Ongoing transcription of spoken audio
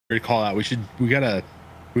call out. We gotta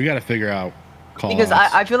figure out call Because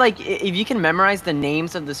outs. I feel like if you can memorize the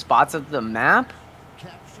names of the spots of the map,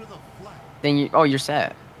 then you're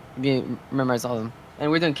set. You memorize all of them.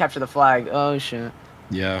 And we're doing capture the flag. Oh shit.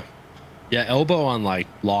 Yeah. Yeah, elbow on like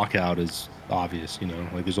lockout is obvious, you know,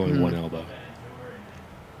 like there's only one elbow.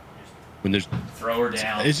 When there's throw her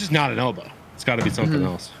down. It's just not an elbow. It's got to be something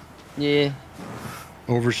else. Yeah.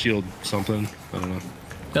 Overshield something. I don't know.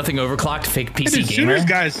 Nothing overclocked, fake PC Hey, dude, gamer. This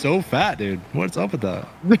guy is so fat, dude. What's up with that?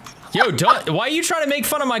 Yo, why are you trying to make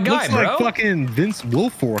fun of my guy, Looks bro? like fucking Vince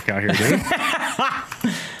Wilfork out here, dude.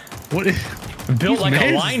 What is, built like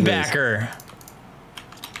a linebacker.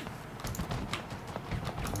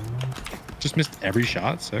 Just missed every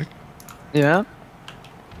shot, sick. Yeah.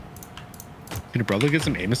 Can your brother get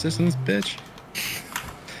some aim assist in this bitch?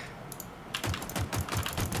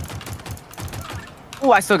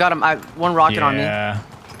 Oh, I still got him. One rocket on me. Yeah.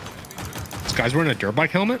 This guy's wearing a dirt bike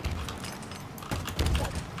helmet?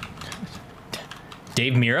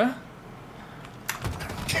 Dave Mira?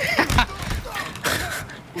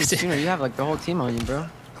 You have like the whole team on you, bro.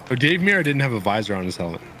 Oh, Dave Mira didn't have a visor on his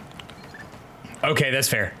helmet. Okay, that's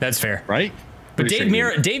fair. That's fair. Right? But Dave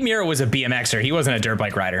Mira was a BMXer. He wasn't a dirt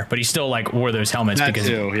bike rider, but he still like wore those helmets That because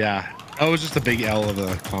too, yeah. Oh, it was just a big L of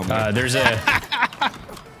the combo. There's a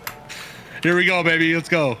Here we go, baby. Let's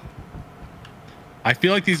go. I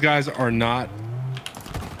feel like these guys are not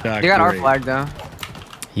They got our flag though.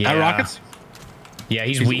 Yeah. Rockets? Yeah,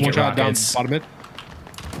 he's weak at rockets. Down bottom mid.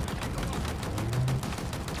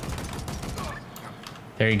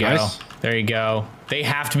 There you go. Nice. There you go. They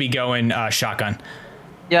have to be going shotgun.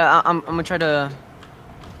 Yeah, I'm gonna try to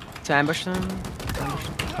ambush them.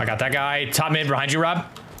 I got that guy. Top mid behind you, Rob.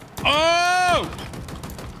 Oh!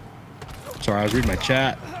 Sorry, I was reading my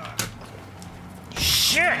chat.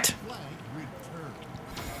 Shit!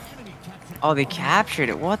 Oh, they captured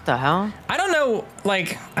it. What the hell? I don't know.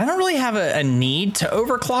 Like, I don't really have a need to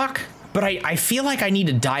overclock, but I feel like I need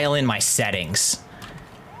to dial in my settings.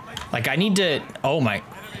 Like, I need to. Oh my.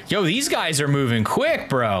 Yo, these guys are moving quick,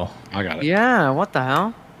 bro. I got it. Yeah, what the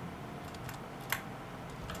hell?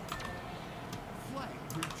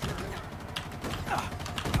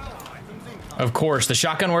 Of course, the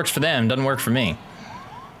shotgun works for them, doesn't work for me.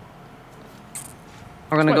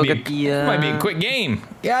 We're gonna go get the. Might be a quick game.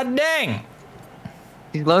 God dang.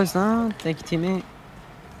 He's close now. Thank you, teammate.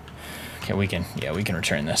 Okay, we can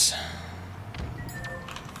return this.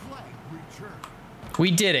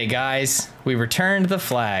 We did it, guys. We returned the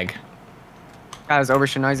flag. Guys,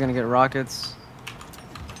 overshoot now. He's gonna get rockets.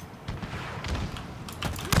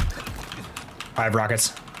 I have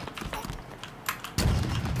rockets.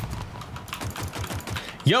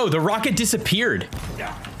 Yo, the rocket disappeared.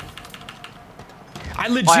 I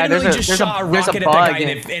legitimately just shot a rocket at that guy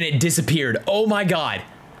and it disappeared. Oh my god.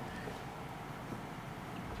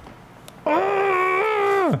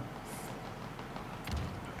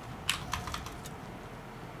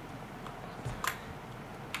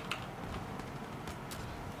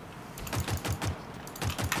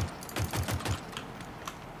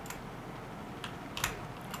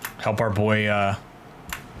 Help our boy,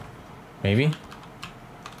 maybe?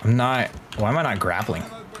 I'm not, why am I not grappling?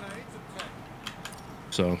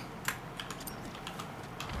 So,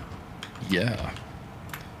 yeah.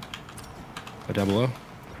 Down below.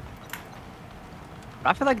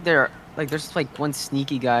 I feel like there's just like one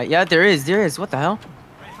sneaky guy. Yeah, there is. What the hell?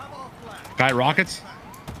 Guy at rockets.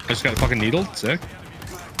 I just got fucking needled. Sick.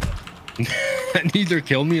 Neither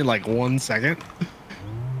killed me in like 1 second.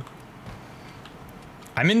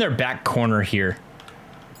 I'm in their back corner here.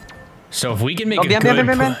 So if we can make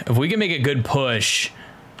if we can make a good push.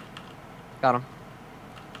 Got him.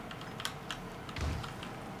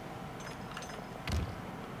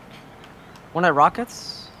 One at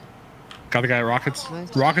rockets. Got the guy at rockets.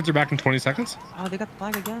 Nice. Rockets are back in 20 seconds. Oh, they got the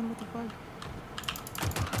flag again. What the flag?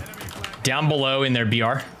 Down below in their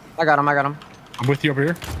BR. I got him. I'm with you over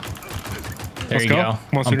here. There Let's you go.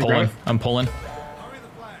 go. I'm pulling.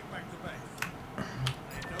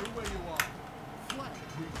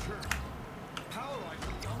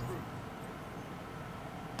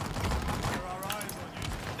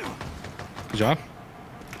 Good job.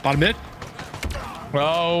 Bottom mid.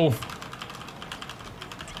 Oh.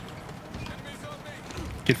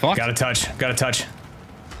 Get fucked. Got a touch.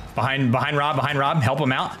 Behind Rob. Help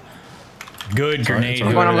him out. Good grenade.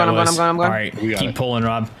 I'm going. All right, keep pulling,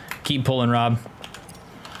 Rob. Keep pulling, Rob.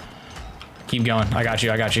 Keep going. I got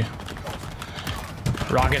you.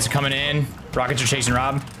 Rockets are coming in. Rockets are chasing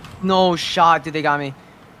Rob. No shot, dude. They got me.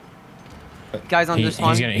 Guys on this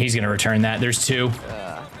one. He's gonna return that. There's two.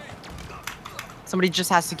 Somebody just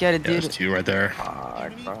has to get it, dude. There's two right there.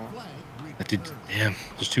 heck, bro. That dude, damn.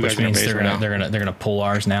 There's two Which guys in means base they're right gonna now. they're gonna pull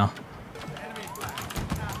ours now.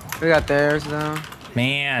 We got theirs though.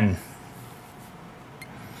 Man.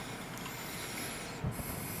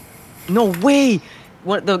 No way!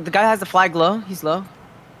 What the guy has the flag low. He's low.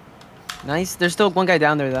 Nice. There's still one guy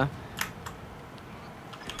down there though.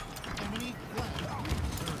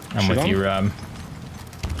 I'm with you, Rob.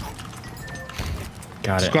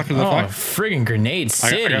 Got it. Go after the Oh, flag. friggin' grenade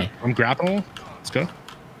city. I'm grappling. Let's go.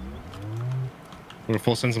 We're gonna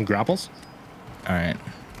full send some grapples. All right.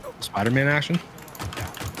 Spider-Man action.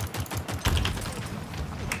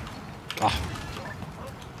 Ah.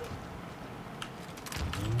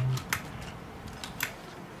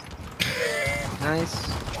 Nice.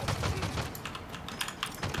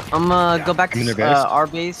 I'm gonna go back I'm in to their base. our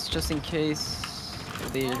base just in case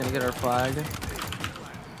they're gonna get our flag.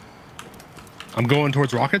 I'm going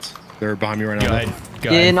towards rockets. They're behind me right now. Go ahead.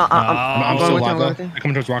 Go Yeah, ahead. no, I'm going still with alive them, though. going with They're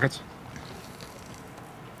coming towards rockets.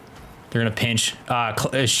 They're gonna pinch.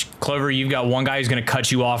 Clover, you've got one guy who's gonna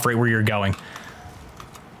cut you off right where you're going.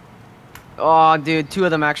 Oh, dude, two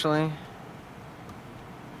of them actually.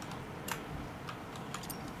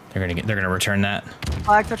 They're gonna return that.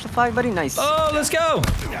 Flag, touch the flag, buddy. Nice. Oh, let's go!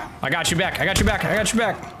 I got you back. I got you back. I got you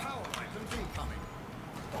back.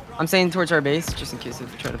 I'm saying towards our base just in case they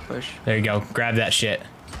try to push. There you go. Grab that shit.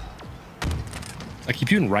 I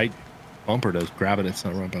keep using right bumper to grab it. It's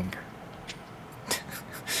not right bumper.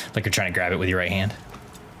 Like you're trying to grab it with your right hand.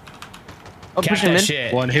 Oh, Cap pushing that mid.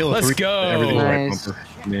 shit. Well, in Halo Let's 3, go. everything is right Nice. bumper.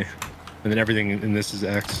 Yeah. And then everything in this is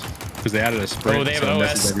X. Because they added a sprint. Oh, they have so it OS.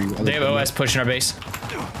 messes every other They have button. OS pushing our base.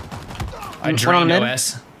 I One on drained mid.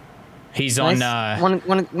 OS. He's Nice. on.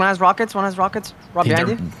 One has rockets. One has rockets. Rob behind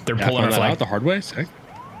you. They're Yeah, pulling our found that flag. out the hard way. Sick.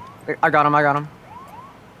 I got him. I got him.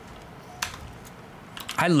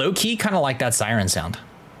 I low key kind of like that siren sound.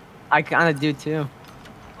 I kind of do too.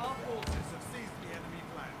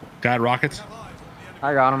 Guy had rockets.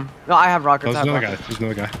 I got him. No, I have rockets. Oh, I there's have another guy. rockets. There's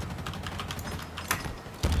another guy.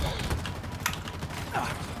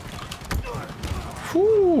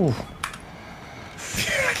 Whew.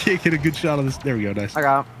 I can't get a good shot of this. There we go. Nice. I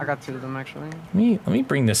got him. I got two of them actually. Let me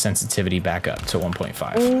bring the sensitivity back up to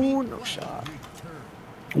 1.5. Oh, no shot.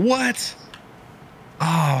 What?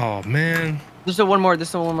 Oh, man. There's still one more. There's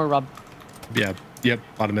still one more, Rob. Yeah. Yep.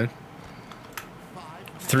 Bottom mid.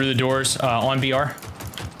 Through the doors on BR.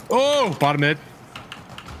 Oh, bottom mid.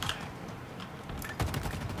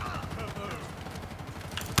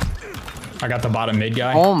 I got the bottom mid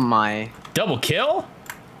guy. Oh my. Double kill?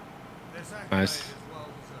 Nice.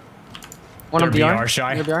 One of They're BR. BR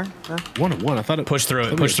shy. One of BR? Yeah. 1-1. I thought it. Push through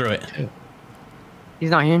it. Push through it. Yeah. He's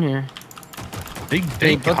not in here.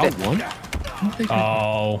 They both got did. one.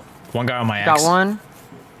 Oh, one guy on my Got X. one.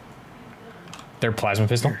 Their plasma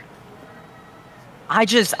pistol. I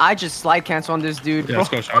just slide cancel on this dude. Yeah, let's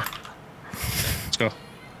go, Sean. Let's go.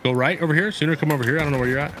 Go right over here. Sooner, come over here. I don't know where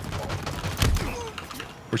you're at.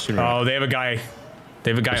 We're sooner. Oh, they have a guy.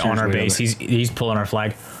 They have a guy Push on our yours way base. over. He's pulling our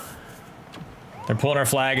flag. They're pulling our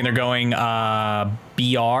flag and they're going BR.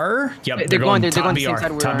 Yep, They're going- they're top going BR. the same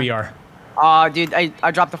side we Top are. BR. Dude,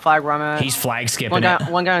 I dropped the flag where I'm at. He's flag skipping one guy, it.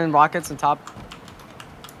 one guy in rockets on top.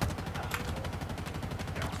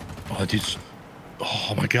 Oh, dude.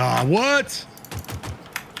 Oh my God. What?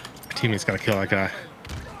 My teammate's got to kill that guy.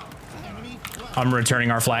 I'm returning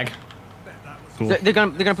our flag. Cool. They're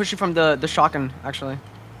gonna push you from the shotgun actually.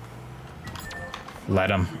 Let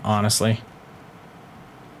him, honestly.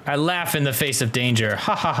 I laugh in the face of danger.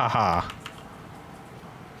 Ha ha ha ha.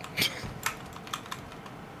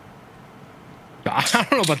 I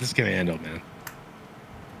don't know about this commando, man.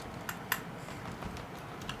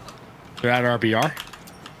 They're at RBR.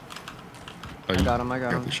 Oh, I got him. I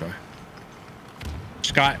got him. Shy.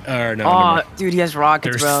 Scott, no, never Oh, mind. dude, he has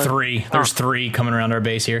rockets, There's bro. three. There's three coming around our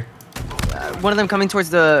base here. One of them coming towards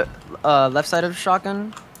the left side of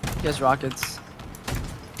shotgun. He has rockets.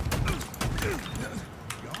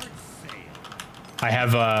 I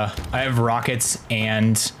have rockets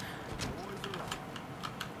and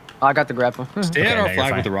Oh, I got the grapple. Stay Okay, at no, our you're flag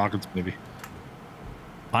fine. with the rockets, maybe.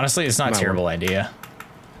 honestly, it's not a Might terrible idea.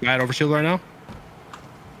 Guy at overshield right now.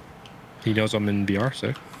 He knows I'm in BR,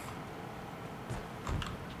 so.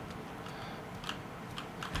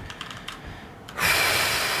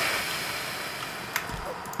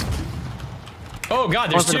 Oh God, One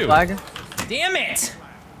there's for the two. flag. Damn it!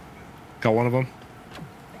 Got one of them.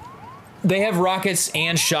 They have rockets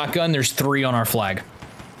and shotgun. There's three on our flag.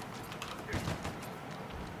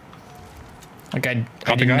 Like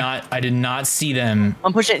I did not see them.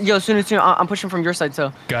 I'm pushing. Yo, soon. I'm pushing from your side,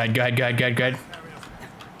 so. Go ahead.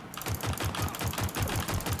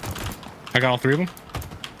 I got all three of them.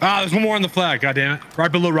 Ah, there's one more on the flag. God damn it!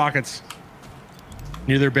 Right below rockets,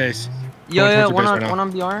 near their base. Yeah, one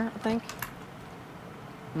on BR, I think.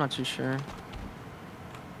 I'm not too sure.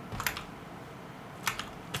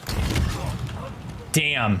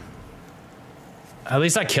 Damn. At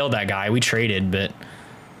least I killed that guy. We traded, but.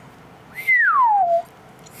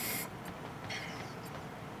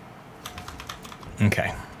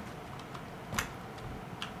 Okay.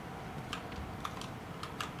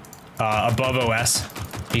 Above OS.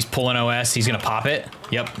 He's pulling OS. He's gonna pop it.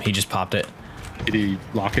 Yep, he just popped it. Did he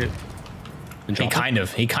lock it? He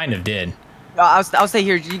kind of did. I'll stay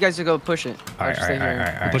here. You guys will go push it. All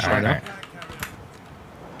right. Push right now.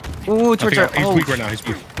 Ooh, Twitch. He's weak right now. He's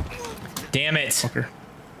weak. Damn it. Fucker.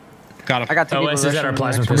 Got him. I got 2 people. OS is at our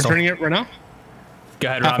plasma We're pistol. turning it right now. Go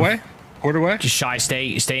ahead, Rob. Halfway. Quarter way. Just shy.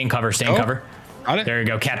 Stay in cover. Stay in cover. Got it. There you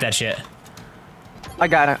go. Cap that shit. I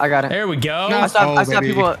got it. There we go. I saw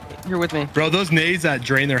people here with me. Bro, those nades that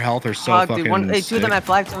drain their health are so fucking dude, sick. two of them at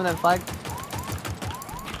flag. Some of them at flag.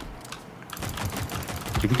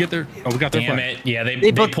 Did we get there? Oh, we got their Damn flag. it. Yeah,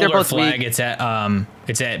 they pulled our flag. Weak. It's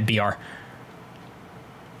at BR.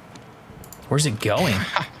 Where's it going?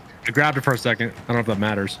 I grabbed it for a second. I don't know if that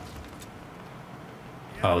matters.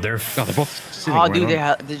 Oh, they're both sitting Oh, right dude,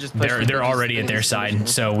 on. they just pushed. they're already at their side,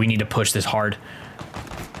 so we need to push this hard.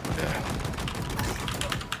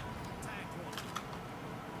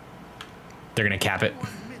 They're gonna cap it.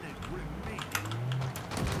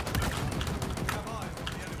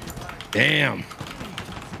 Damn.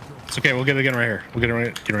 It's okay. We'll get it again right here. We'll get it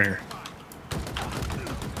right here.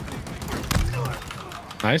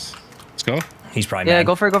 Nice. Let's go. He's probably Yeah, mad.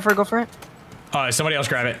 go for it. Somebody else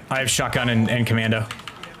grab it. I have shotgun and commando.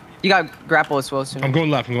 You got grapple as well soon. I'm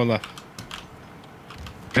going left.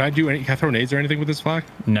 Can I throw nades or anything with this flag?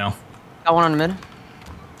 No. Got one on the mid.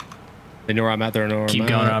 They know where I'm at. They know where Keep I'm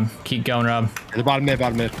going, at. Rob. Keep going, Rob. At the bottom mid.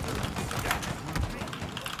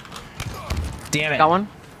 Damn it. Got one.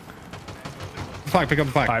 Flag. Pick up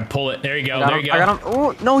the flag. All right, pull it. There you go. I got him.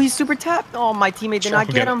 Oh, no, he's super tapped. Oh, my teammate did not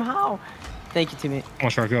get him. How? Thank you, teammate. Come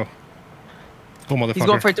on, Shark, go. Oh, motherfucker. He's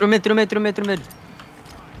going for it through mid.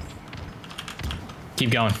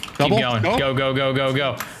 Keep going. Double? Keep going. Go. Go.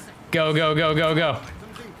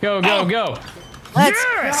 Go. Let's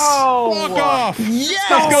go. Fuck off.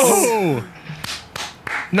 Yes! Let's go.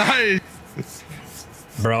 Nice.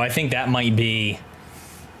 Bro, I think that might be.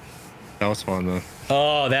 That was fun, though.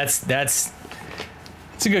 Oh, that's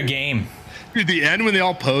it's a good game. Dude, the end when they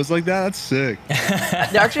all pose like that, that's sick.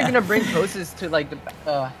 They're actually gonna bring poses to like the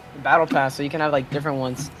battle pass, so you can have like different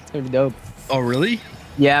ones. It's gonna be dope. Oh, really?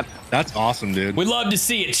 Yep. That's awesome, dude. We love to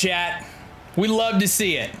see it, chat. We love to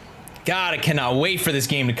see it. God, I cannot wait for this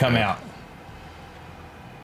game to come out.